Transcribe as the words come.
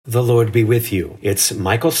The Lord be with you. It's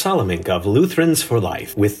Michael Solomink of Lutherans for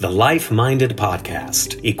Life with the Life-Minded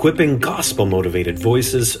Podcast, equipping gospel-motivated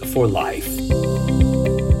voices for life.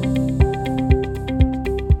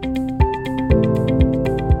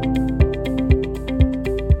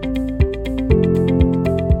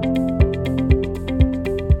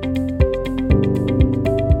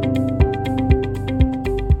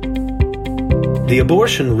 The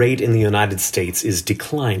abortion rate in the United States is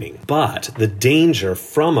declining, but the danger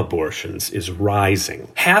from abortions is rising.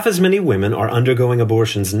 Half as many women are undergoing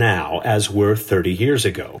abortions now as were 30 years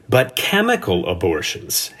ago, but chemical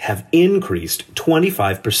abortions have increased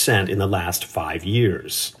 25% in the last 5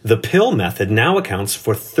 years. The pill method now accounts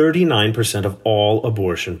for 39% of all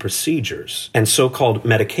abortion procedures, and so-called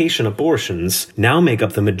medication abortions now make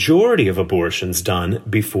up the majority of abortions done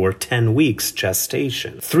before 10 weeks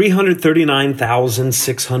gestation.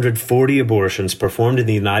 339,640 abortions performed in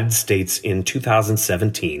the United States in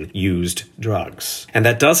 2017 used drugs. And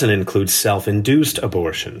that doesn't include self-induced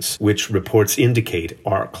abortions, which reports indicate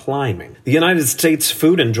are climbing. The United States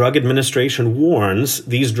Food and Drug Administration warns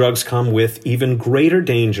these drugs come with even greater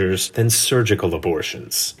dangers than surgical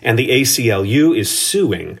abortions. And the ACLU is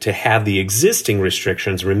suing to have the existing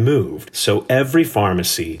restrictions removed so every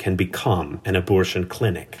pharmacy can become an abortion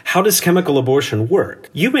clinic. How does chemical abortion work?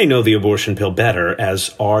 You may know the abortion pill better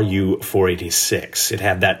as RU-486. It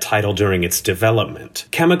had that title during its development.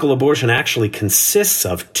 Chemical abortion actually consists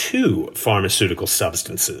of two pharmaceutical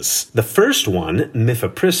substances. The first one,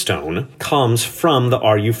 mifepristone, comes from the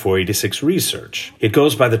RU-486 research. It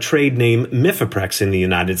goes by the trade name Mifeprex in the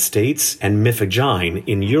United States and Mifegyne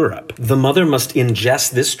in Europe. The mother must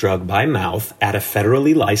ingest this drug by mouth at a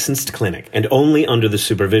federally licensed clinic and only under the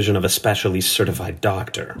supervision of a specially certified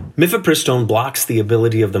doctor. Mifepristone blocks the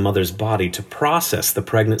ability of the mother's body to process the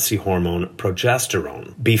pregnancy hormone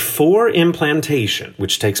progesterone. Before implantation,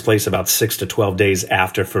 which takes place about 6 to 12 days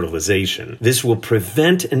after fertilization, this will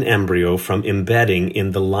prevent an embryo from embedding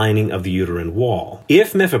in the lining of the uterine wall.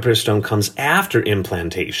 If mifepristone comes after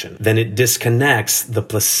implantation, then it disconnects the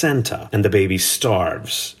placenta and the baby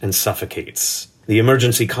starves and suffocates. The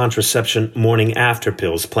emergency contraception morning after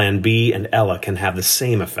pills, Plan B and Ella, can have the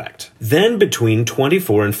same effect. Then between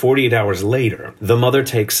 24 and 48 hours later, the mother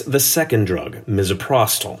takes the second drug,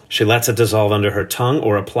 misoprostol. She lets it dissolve under her tongue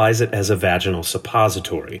or applies it as a vaginal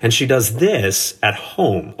suppository. And she does this at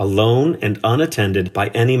home, alone and unattended by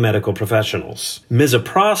any medical professionals.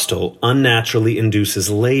 Misoprostol unnaturally induces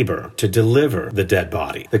labor to deliver the dead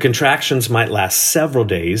body. The contractions might last several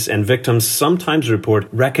days, and victims sometimes report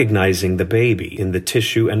recognizing the baby in the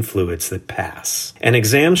tissue and fluids that pass. An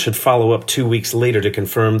exam should follow up 2 weeks later to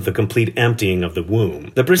confirm the complete emptying of the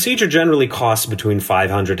womb. The procedure generally costs between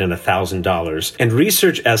 $500 and $1,000, and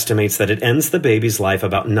research estimates that it ends the baby's life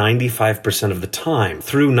about 95% of the time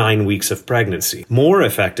through 9 weeks of pregnancy. More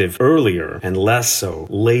effective earlier and less so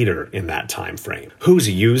later in that time frame. Who's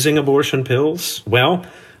using abortion pills? Well,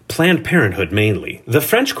 Planned Parenthood mainly. The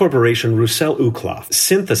French corporation Roussel-Uclaf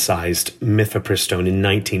synthesized mifepristone in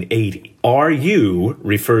 1980. RU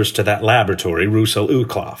refers to that laboratory,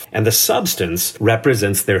 Roussel-Uclaf, and the substance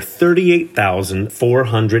represents their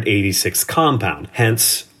 38,486 compound,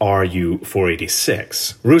 hence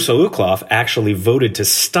RU-486. Roussel-Uclaf actually voted to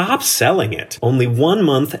stop selling it only 1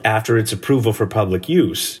 month after its approval for public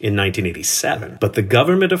use in 1987, but the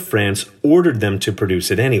government of France ordered them to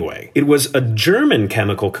produce it anyway. It was a German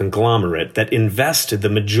chemical conglomerate that invested the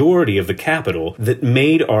majority of the capital that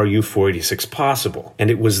made RU-486 possible,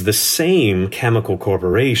 and it was the same chemical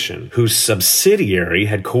corporation whose subsidiary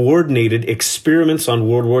had coordinated experiments on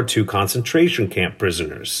World War II concentration camp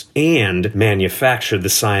prisoners and manufactured the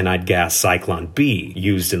cyanide gas Zyklon B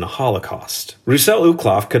used in the Holocaust.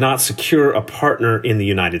 Roussel-Uclaf could not secure a partner in the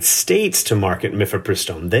United States to market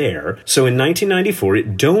mifepristone there, so in 1994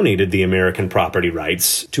 it donated the American property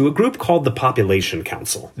rights to a group called the Population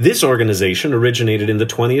Council. This organization originated in the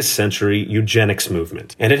 20th century eugenics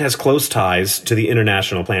movement, and it has close ties to the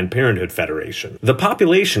International Planned Parenthood Federation. The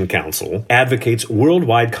Population Council advocates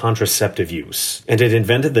worldwide contraceptive use, and it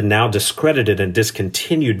invented the now discredited and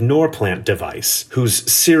discontinued Norplant device,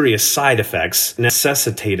 whose serious side effects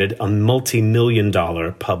necessitated a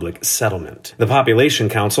multi-million-dollar public settlement. The Population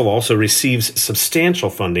Council also receives substantial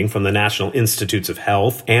funding from the National Institutes of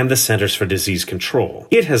Health and the Centers for Disease Control.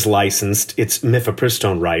 It has licensed its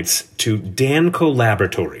mifepristone rights to Danco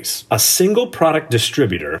Laboratories, a single-product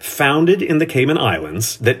distributor founded in the Cayman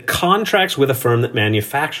Islands that contracts with a firm that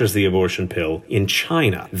manufactures the abortion pill in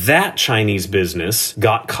China. That Chinese business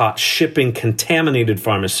got caught shipping contaminated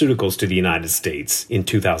pharmaceuticals to the United States in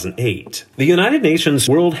 2008. The United Nations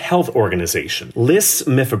World Health Organization lists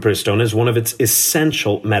mifepristone as one of its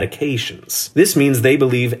essential medications. This means they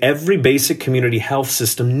believe every basic community health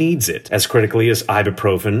system needs it, as critically as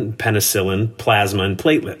ibuprofen, penicillin, plasma, and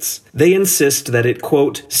platelets. They insist that it,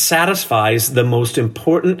 quote, satisfies the most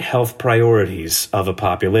important health priorities of a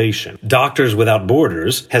population. Doctors Without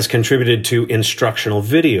Borders has contributed to instructional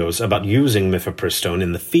videos about using mifepristone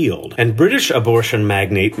in the field, and British abortion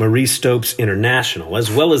magnate Marie Stopes International,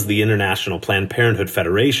 as well as the International Planned Parenthood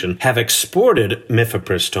Federation, have exported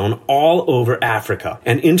mifepristone all over Africa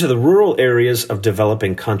and into the rural areas of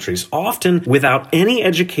developing countries, often without any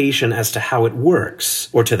education as to how it works,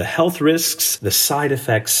 or to the health risks, the side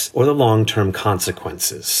effects, or the long-term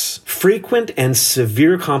consequences. Frequent and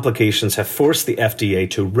severe complications have forced the FDA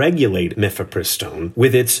to regulate mifepristone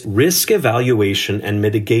with its Risk Evaluation and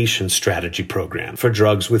Mitigation Strategy program for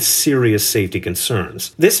drugs with serious safety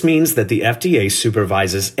concerns. This means that the FDA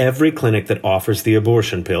supervises every clinic that offers the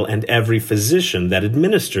abortion pill and every physician that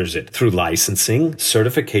administers it through licensing,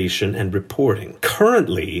 certification, and reporting.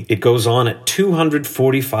 Currently, it goes on at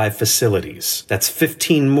 245 facilities. That's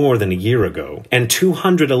 15 more than a year ago, and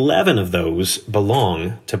 211 of those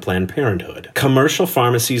belong to Planned Parenthood. Commercial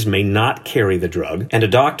pharmacies may not carry the drug, and a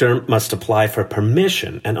doctor must apply for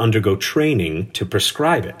permission and undergo training to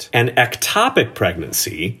prescribe it. An ectopic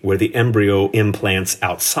pregnancy, where the embryo implants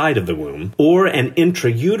outside of the womb, or an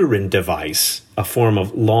intrauterine device, a form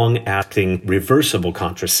of long-acting reversible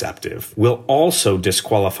contraceptive, will also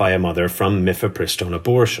disqualify a mother from mifepristone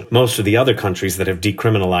abortion. Most of the other countries that have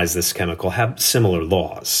decriminalized this chemical have similar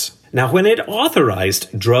laws. Now, when it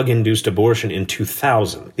authorized drug-induced abortion in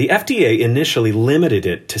 2000, the FDA initially limited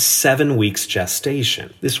it to 7 weeks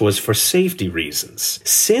gestation. This was for safety reasons.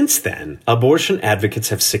 Since then, abortion advocates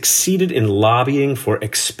have succeeded in lobbying for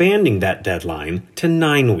expanding that deadline to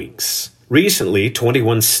 9 weeks. Recently,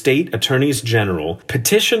 21 state attorneys general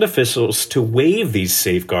petitioned officials to waive these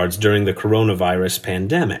safeguards during the coronavirus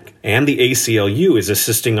pandemic, and the ACLU is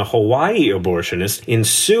assisting a Hawaii abortionist in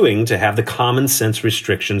suing to have the common sense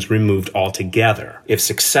restrictions removed altogether. If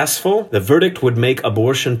successful, the verdict would make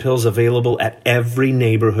abortion pills available at every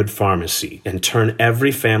neighborhood pharmacy and turn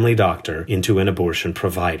every family doctor into an abortion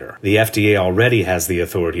provider. The FDA already has the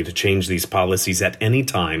authority to change these policies at any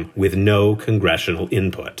time with no congressional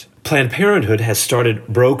input. Planned Parenthood has started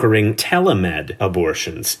brokering telemed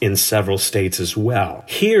abortions in several states as well.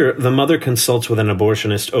 Here, the mother consults with an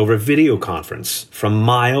abortionist over video conference from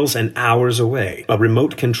miles and hours away. A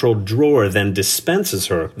remote-controlled drawer then dispenses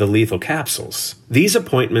her the lethal capsules. These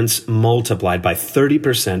appointments multiplied by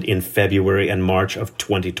 30% in February and March of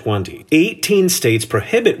 2020. 18 states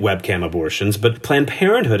prohibit webcam abortions, but Planned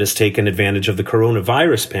Parenthood has taken advantage of the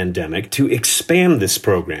coronavirus pandemic to expand this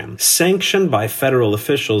program, sanctioned by federal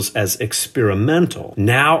officials as experimental,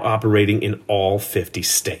 now operating in all 50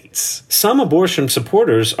 states. Some abortion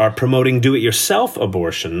supporters are promoting do-it-yourself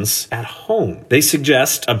abortions at home. They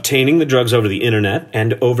suggest obtaining the drugs over the internet,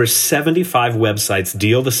 and over 75 websites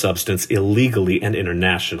deal the substance illegally and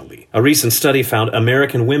internationally. A recent study found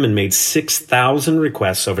American women made 6,000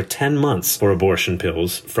 requests over 10 months for abortion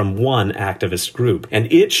pills from one activist group,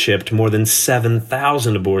 and it shipped more than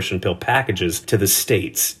 7,000 abortion pill packages to the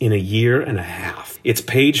states in a year and a half. Its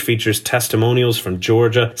page features testimonials from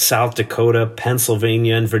Georgia, South Dakota,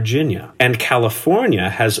 Pennsylvania, and Virginia. And California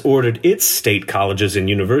has ordered its state colleges and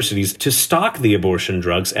universities to stock the abortion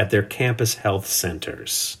drugs at their campus health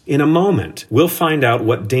centers. In a moment, we'll find out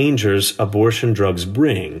what dangers abortion drugs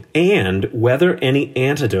bring and whether any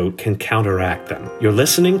antidote can counteract them. You're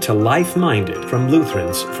listening to Life Minded from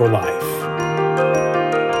Lutherans for Life.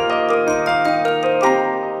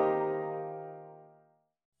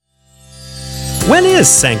 When is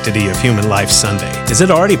Sanctity of Human Life Sunday? Is it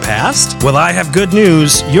already past? Well, I have good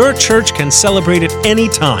news. Your church can celebrate it any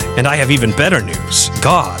time. And I have even better news.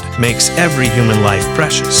 God makes every human life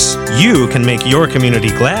precious. You can make your community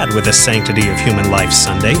glad with the Sanctity of Human Life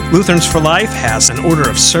Sunday. Lutherans for Life has an order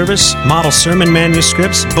of service, model sermon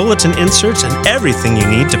manuscripts, bulletin inserts, and everything you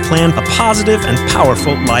need to plan a positive and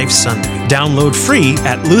powerful Life Sunday. Download free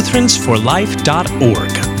at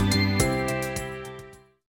lutheransforlife.org.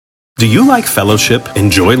 Do you like fellowship?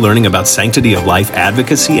 Enjoy learning about sanctity of life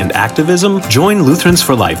advocacy and activism? Join Lutherans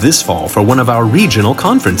for Life this fall for one of our regional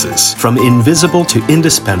conferences. From invisible to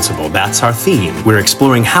indispensable, that's our theme. We're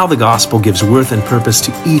exploring how the gospel gives worth and purpose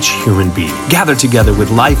to each human being. Gather together with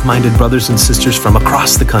like-minded brothers and sisters from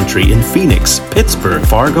across the country in Phoenix, Pittsburgh,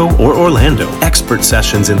 Fargo, or Orlando. Expert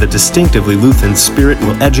sessions in the distinctively Lutheran spirit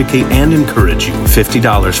will educate and encourage you.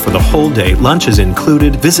 $50 for the whole day. Lunch is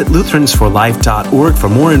included. Visit lutheransforlife.org for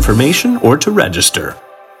more information or to register.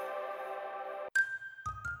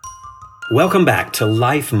 Welcome back to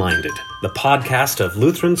Life Minded, the podcast of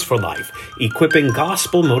Lutherans for Life, equipping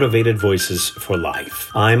gospel-motivated voices for life.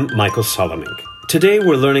 I'm Michael Solomink. Today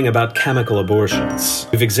we're learning about chemical abortions.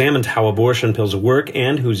 We've examined how abortion pills work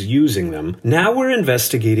and who's using them. Now we're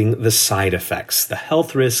investigating the side effects, the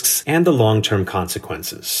health risks, and the long-term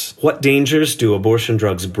consequences. What dangers do abortion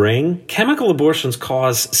drugs bring? Chemical abortions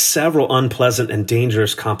cause several unpleasant and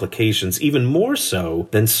dangerous complications, even more so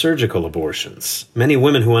than surgical abortions. Many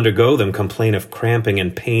women who undergo them complain of cramping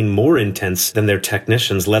and pain more intense than their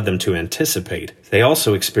technicians led them to anticipate. They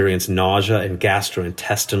also experience nausea and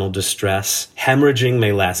gastrointestinal distress. Hemorrhaging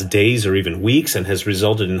may last days or even weeks and has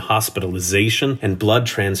resulted in hospitalization and blood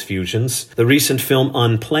transfusions. The recent film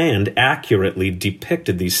Unplanned accurately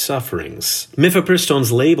depicted these sufferings.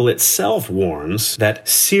 Mifepristone's label itself warns that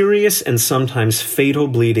serious and sometimes fatal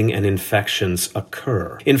bleeding and infections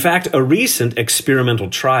occur. In fact, a recent experimental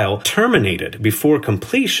trial terminated before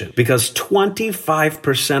completion because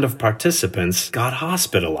 25% of participants got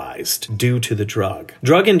hospitalized due to the drug.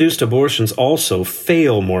 Drug-induced abortions also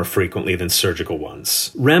fail more frequently than surgical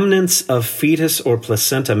ones. Remnants of fetus or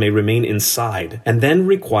placenta may remain inside and then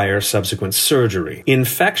require subsequent surgery.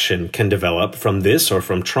 Infection can develop from this or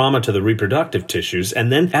from trauma to the reproductive tissues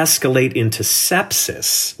and then escalate into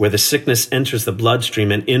sepsis, where the sickness enters the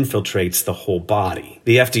bloodstream and infiltrates the whole body.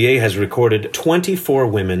 The FDA has recorded 24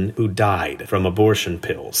 women who died from abortion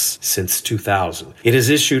pills since 2000. It has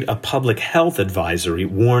issued a public health advisory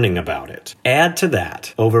warning about it. Add to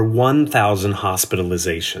that over 1,000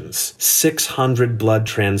 hospitalizations, 600 blood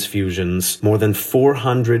transfusions, more than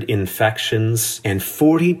 400 infections, and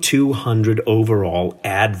 4,200 overall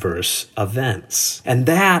adverse events. And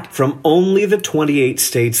that from only the 28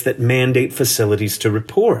 states that mandate facilities to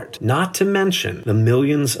report, not to mention the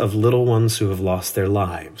millions of little ones who have lost their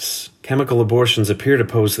lives. Chemical abortions appear to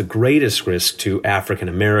pose the greatest risk to African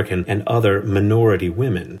American and other minority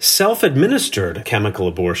women. Self-administered chemical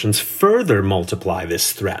abortions further multiply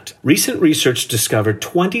this threat. Recent research discovered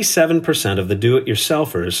 27% of the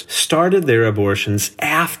do-it-yourselfers started their abortions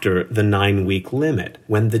after the 9-week limit,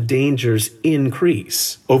 when the dangers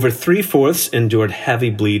increase. Over 3/4 endured heavy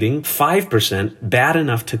bleeding, 5% bad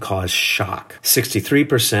enough to cause shock,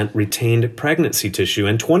 63% retained pregnancy tissue,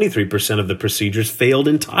 and 23% of the procedures failed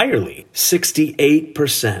entirely.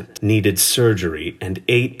 68% needed surgery and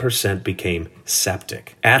 8% became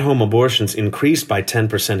septic. At-home abortions increased by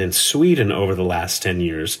 10% in Sweden over the last 10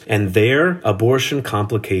 years, and there, abortion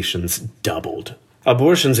complications doubled.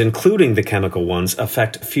 Abortions, including the chemical ones,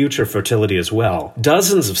 affect future fertility as well.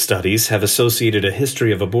 Dozens of studies have associated a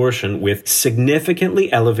history of abortion with significantly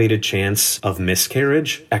elevated chance of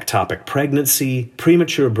miscarriage, ectopic pregnancy,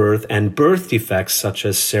 premature birth, and birth defects such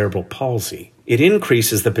as cerebral palsy. It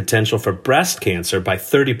increases the potential for breast cancer by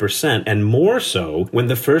 30% and more so when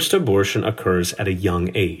the first abortion occurs at a young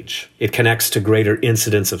age. It connects to greater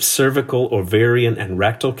incidence of cervical, ovarian, and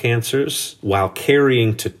rectal cancers, while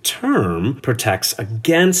carrying to term protects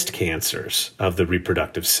against cancers of the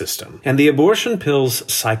reproductive system. And the abortion pill's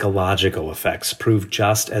psychological effects prove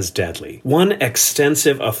just as deadly. One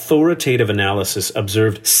extensive authoritative analysis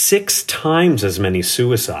observed 6 times as many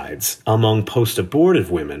suicides among post-abortive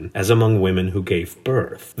women as among women who gave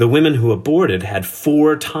birth. The women who aborted had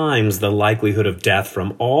 4 times the likelihood of death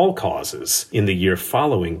from all causes in the year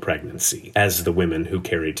following pregnancy as the women who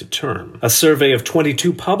carried to term. A survey of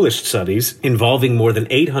 22 published studies involving more than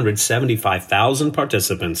 875,000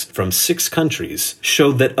 participants from 6 countries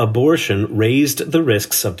showed that abortion raised the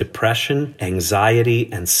risks of depression, anxiety,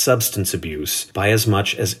 and substance abuse by as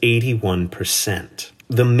much as 81%.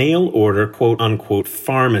 The mail-order quote-unquote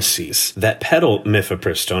pharmacies that peddle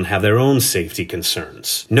mifepristone have their own safety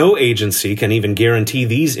concerns. No agency can even guarantee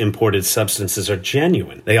these imported substances are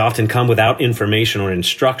genuine. They often come without information or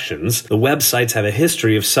instructions. The websites have a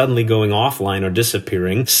history of suddenly going offline or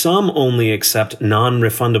disappearing. Some only accept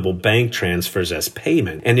non-refundable bank transfers as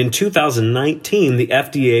payment. And in 2019, the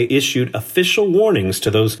FDA issued official warnings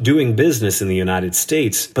to those doing business in the United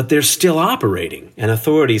States, but they're still operating, and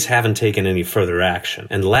authorities haven't taken any further action.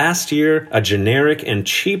 abortion. And last year, a generic and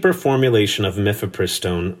cheaper formulation of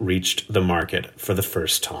mifepristone reached the market for the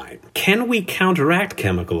first time. Can we counteract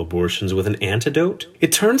chemical abortions with an antidote?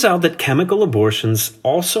 It turns out that chemical abortions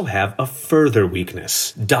also have a further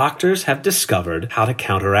weakness. Doctors have discovered how to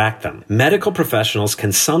counteract them. Medical professionals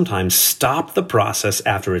can sometimes stop the process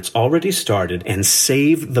after it's already started and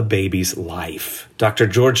save the baby's life. Dr.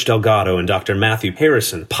 George Delgado and Dr. Matthew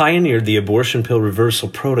Harrison pioneered the abortion pill reversal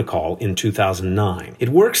protocol in 2009. It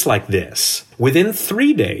works like this. Within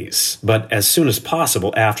 3 days, but as soon as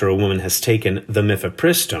possible after a woman has taken the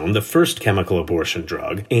mifepristone, the first chemical abortion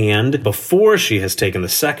drug, and before she has taken the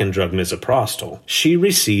second drug, misoprostol, she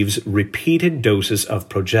receives repeated doses of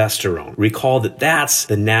progesterone. Recall that that's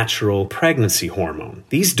the natural pregnancy hormone.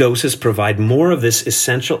 These doses provide more of this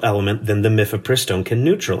essential element than the mifepristone can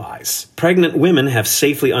neutralize. Pregnant women have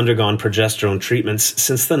safely undergone progesterone treatments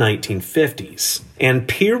since the 1950s. And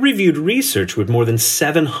peer-reviewed research with more than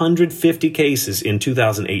 750 cases in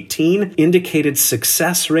 2018 indicated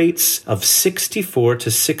success rates of 64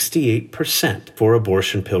 to 68% for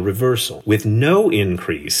abortion pill reversal, with no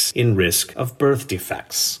increase in risk of birth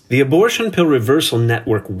defects. The Abortion Pill Reversal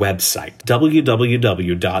Network website,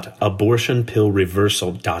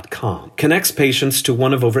 www.abortionpillreversal.com, connects patients to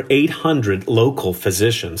one of over 800 local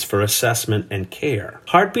physicians for assessment and care.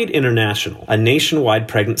 Heartbeat International, a nationwide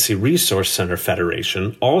pregnancy resource center federation,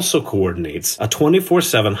 also coordinates a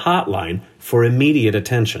 24/7 hotline for immediate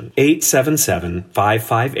attention.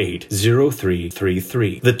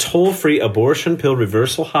 877-558-0333. The toll-free Abortion Pill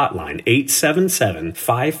Reversal Hotline,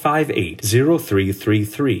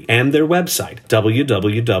 877-558-0333. And their website,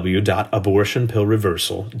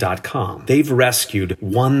 www.abortionpillreversal.com. They've rescued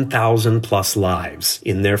 1,000 plus lives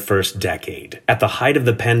in their first decade. At the height of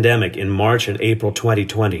the pandemic in March and April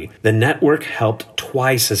 2020, the network helped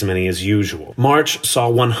twice as many as usual. March saw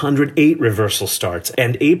 108 reversal starts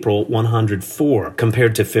and April 104,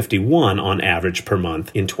 compared to 51 on average per month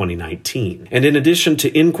in 2019. And in addition to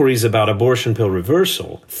inquiries about abortion pill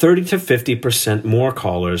reversal, 30 to 50% more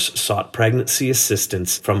callers sought pregnancy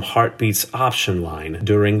assistance from Heartbeat's option line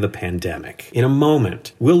during the pandemic. In a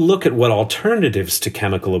moment, we'll look at what alternatives to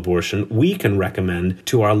chemical abortion we can recommend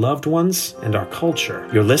to our loved ones and our culture.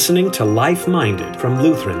 You're listening to Life Minded from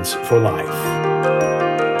Lutherans for Life.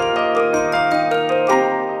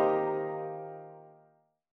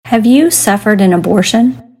 Have you suffered an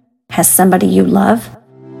abortion? Has somebody you love?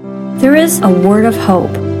 There is a word of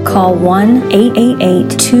hope. Call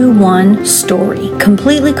 1-888-21-STORY.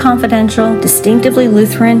 Completely confidential, distinctively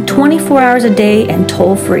Lutheran, 24 hours a day, and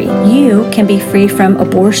toll-free. You can be free from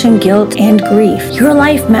abortion guilt and grief. Your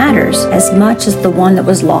life matters as much as the one that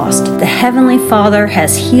was lost. The Heavenly Father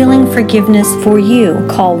has healing forgiveness for you.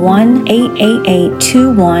 Call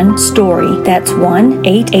 1-888-21-STORY. That's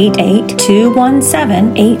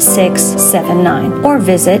 1-888-217-8679. Or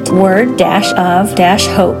visit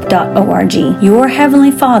word-of-hope.org. Your Heavenly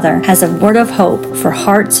Father has a word of hope for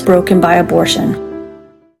hearts broken by abortion.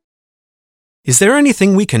 Is there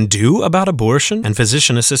anything we can do about abortion and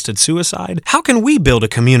physician-assisted suicide? How can we build a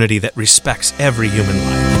community that respects every human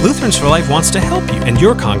life? Lutherans for Life wants to help you and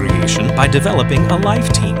your congregation by developing a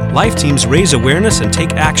life team. Life teams raise awareness and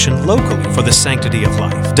take action locally for the sanctity of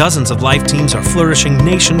life. Dozens of life teams are flourishing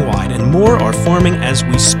nationwide and more are forming as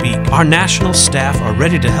we speak. Our national staff are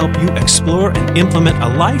ready to help you explore and implement a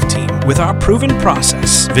life team with our proven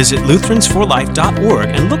process. Visit lutheransforlife.org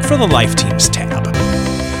and look for the Life Teams tab.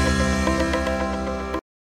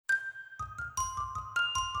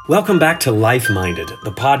 Welcome back to Life Minded,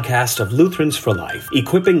 the podcast of Lutherans for Life,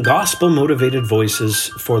 equipping gospel-motivated voices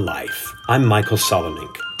for life. I'm Michael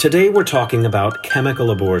Solomink. Today we're talking about chemical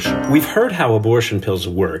abortion. We've heard how abortion pills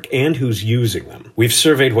work and who's using them. We've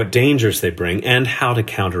surveyed what dangers they bring and how to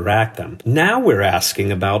counteract them. Now we're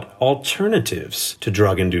asking about alternatives to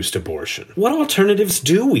drug-induced abortion. What alternatives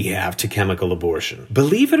do we have to chemical abortion?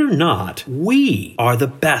 Believe it or not, we are the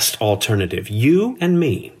best alternative, you and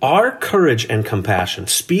me. Our courage and compassion,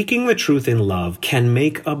 speaking the truth in love, can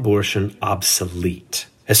make abortion obsolete.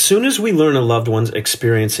 As soon as we learn a loved one's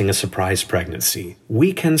experiencing a surprise pregnancy,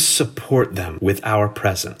 we can support them with our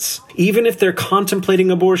presence. Even if they're contemplating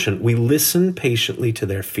abortion, we listen patiently to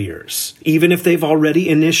their fears. Even if they've already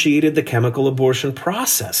initiated the chemical abortion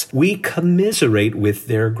process, we commiserate with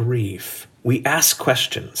their grief. We ask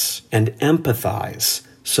questions and empathize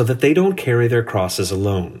so that they don't carry their crosses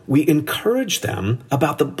alone. We encourage them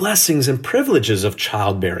about the blessings and privileges of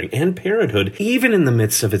childbearing and parenthood, even in the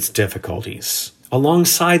midst of its difficulties.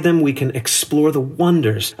 Alongside them, we can explore the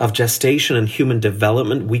wonders of gestation and human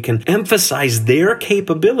development. We can emphasize their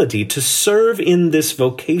capability to serve in this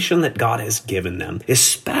vocation that God has given them,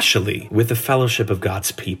 especially with the fellowship of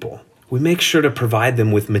God's people. We make sure to provide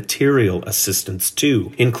them with material assistance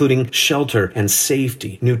too, including shelter and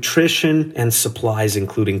safety, nutrition and supplies,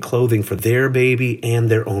 including clothing for their baby and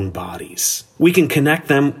their own bodies. We can connect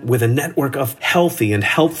them with a network of healthy and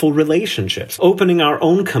helpful relationships, opening our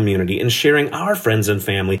own community and sharing our friends and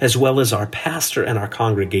family, as well as our pastor and our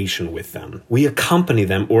congregation with them. We accompany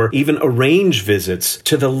them or even arrange visits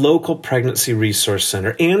to the local pregnancy resource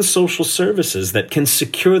center and social services that can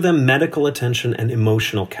secure them medical attention and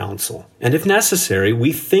emotional counsel. And if necessary,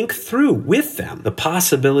 we think through with them the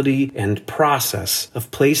possibility and process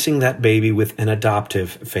of placing that baby with an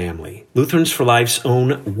adoptive family. Lutherans for Life's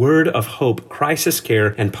own Word of Hope crisis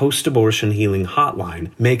care and post-abortion healing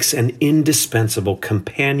hotline makes an indispensable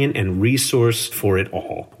companion and resource for it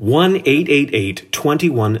all.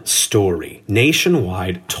 1-888-21-STORY.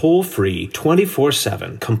 Nationwide, toll-free,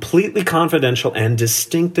 24/7, completely confidential and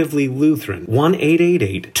distinctively Lutheran.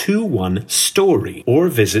 1-888-21-STORY. Or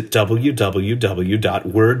visit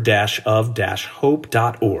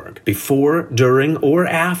www.word-of-hope.org before, during, or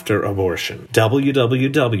after abortion.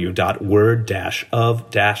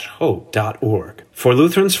 www.word-of-hope.org. For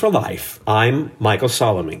Lutherans for Life, I'm Michael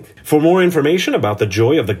Solomink. For more information about the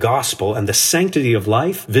joy of the gospel and the sanctity of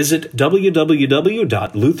life, visit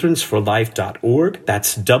www.lutheransforlife.org.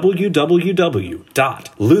 That's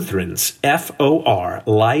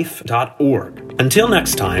www.lutheransforlife.org. Until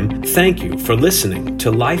next time, thank you for listening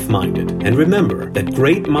to Life Minded, and remember that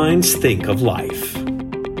great minds think of life.